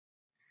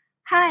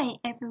Hi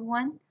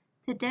everyone.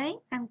 Today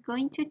I'm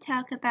going to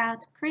talk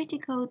about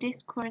critical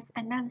discourse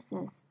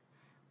analysis,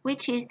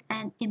 which is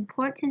an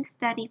important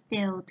study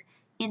field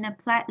in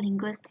applied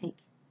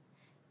linguistics.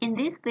 In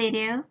this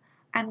video,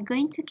 I'm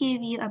going to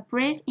give you a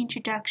brief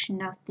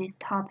introduction of this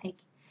topic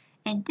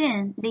and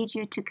then lead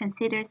you to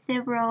consider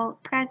several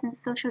present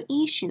social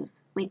issues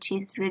which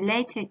is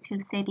related to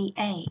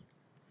CDA.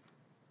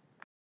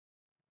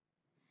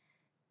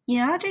 In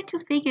order to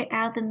figure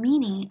out the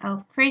meaning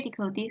of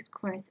critical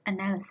discourse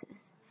analysis,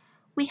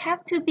 we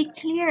have to be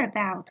clear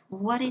about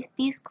what is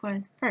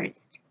discourse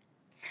first.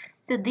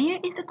 So there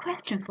is a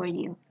question for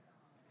you.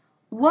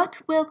 What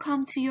will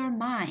come to your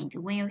mind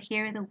when you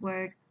hear the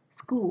word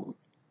school?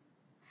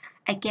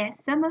 I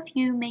guess some of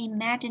you may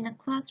imagine a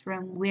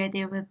classroom where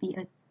there will be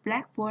a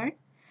blackboard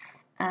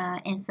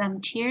and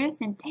some chairs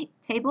and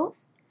tables.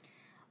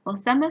 Or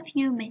some of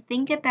you may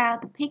think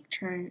about the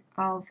picture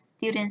of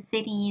students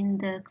sitting in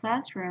the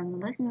classroom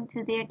listening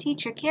to their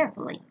teacher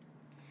carefully.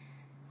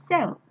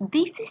 So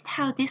this is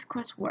how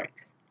discourse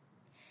works.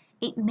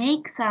 It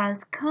makes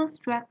us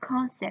construct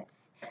concepts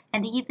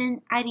and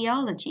even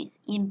ideologies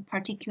in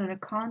particular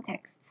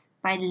contexts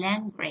by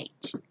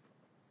language.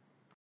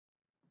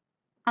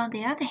 On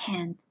the other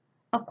hand,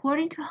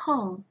 according to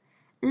Hall,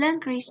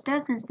 language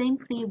doesn't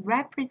simply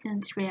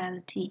represent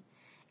reality,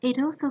 it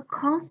also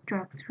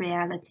constructs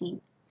reality.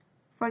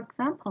 For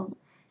example,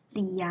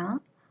 Li Yang,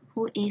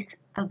 who is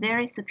a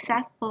very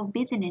successful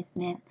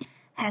businessman,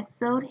 has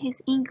sold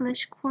his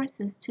English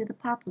courses to the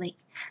public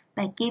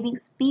by giving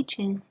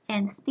speeches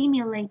and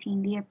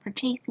stimulating their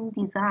purchasing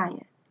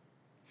desire.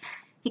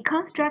 He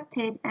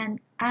constructed an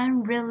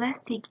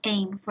unrealistic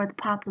aim for the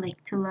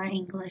public to learn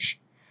English,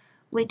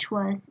 which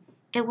was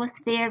it was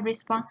their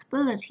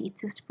responsibility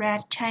to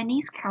spread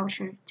Chinese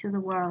culture to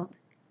the world.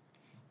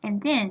 And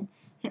then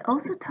he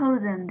also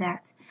told them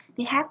that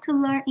they have to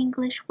learn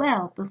English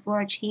well before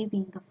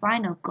achieving the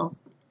final goal.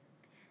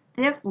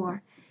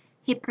 Therefore,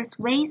 he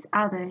persuades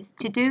others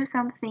to do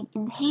something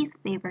in his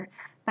favor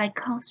by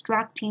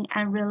constructing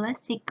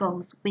unrealistic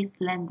goals with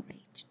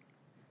language.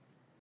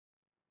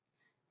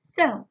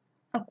 So,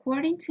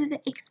 according to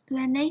the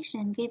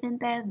explanation given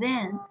by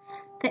Van,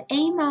 the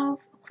aim of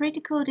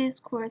critical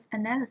discourse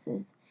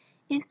analysis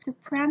is to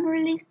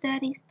primarily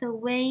study the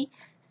way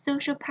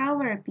social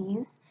power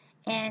abuse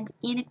and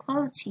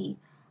inequality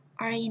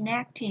are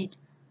enacted,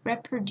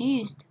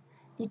 reproduced,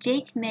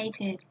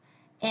 legitimated,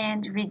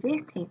 and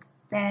resisted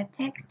by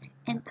text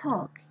and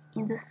talk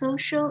in the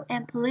social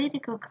and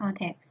political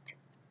context.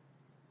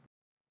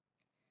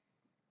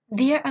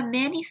 There are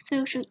many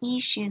social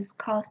issues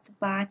caused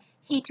by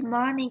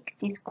hegemonic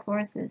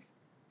discourses,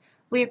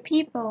 where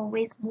people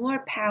with more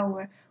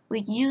power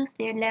will use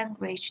their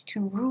language to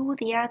rule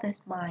the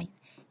other's minds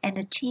and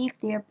achieve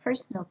their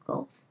personal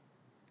goals.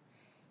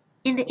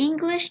 In the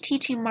English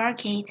teaching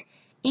market,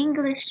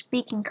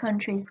 English-speaking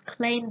countries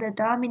claim the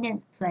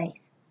dominant place.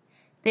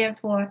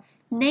 Therefore,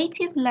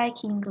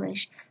 native-like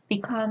English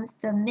becomes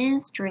the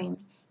mainstream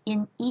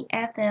in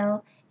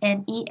EFL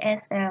and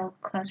ESL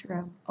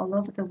classrooms all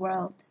over the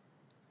world.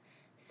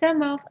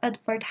 Some of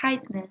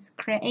advertisements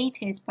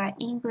created by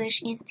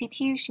English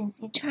institutions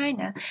in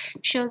China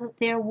show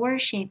their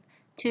worship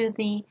to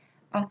the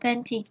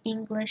authentic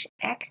English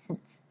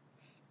accents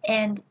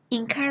and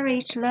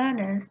encourage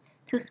learners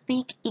to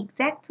speak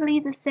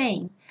exactly the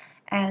same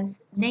as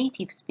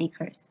native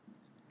speakers.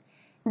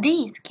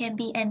 This can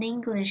be an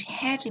English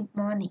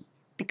hegemony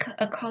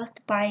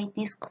caused by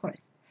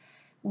discourse,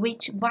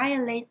 which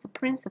violates the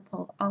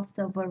principle of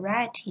the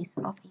varieties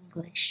of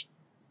English.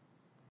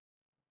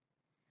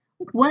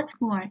 What's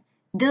more,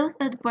 those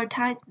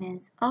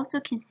advertisements also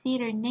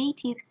consider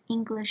native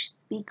English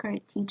speaker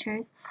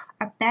teachers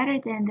are better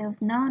than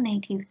those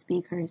non-native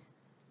speakers.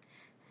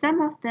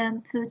 Some of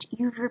them put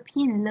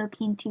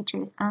European-looking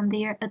teachers on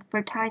their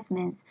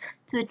advertisements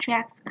to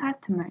attract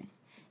customers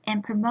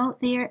and promote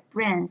their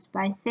brands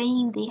by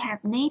saying they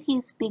have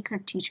native speaker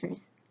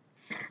teachers.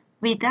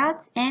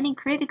 Without any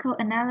critical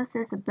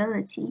analysis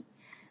ability,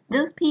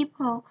 those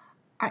people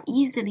are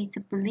easily to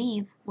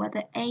believe what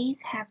the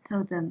A's have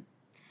told them.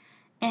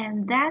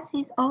 And that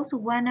is also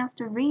one of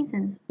the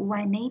reasons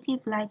why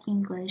native-like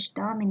English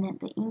dominate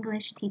the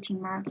English teaching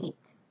market.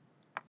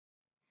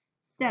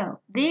 So,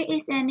 there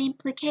is an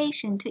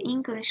implication to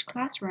English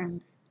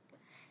classrooms.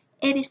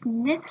 It is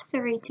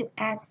necessary to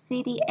add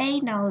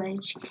CDA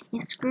knowledge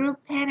in school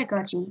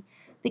pedagogy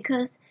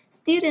because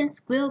students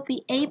will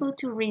be able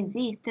to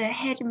resist the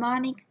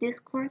hegemonic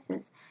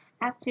discourses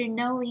after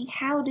knowing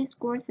how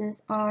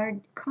discourses are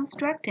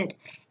constructed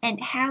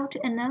and how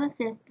to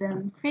analyze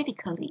them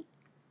critically.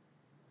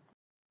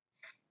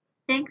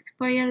 Thanks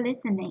for your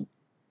listening.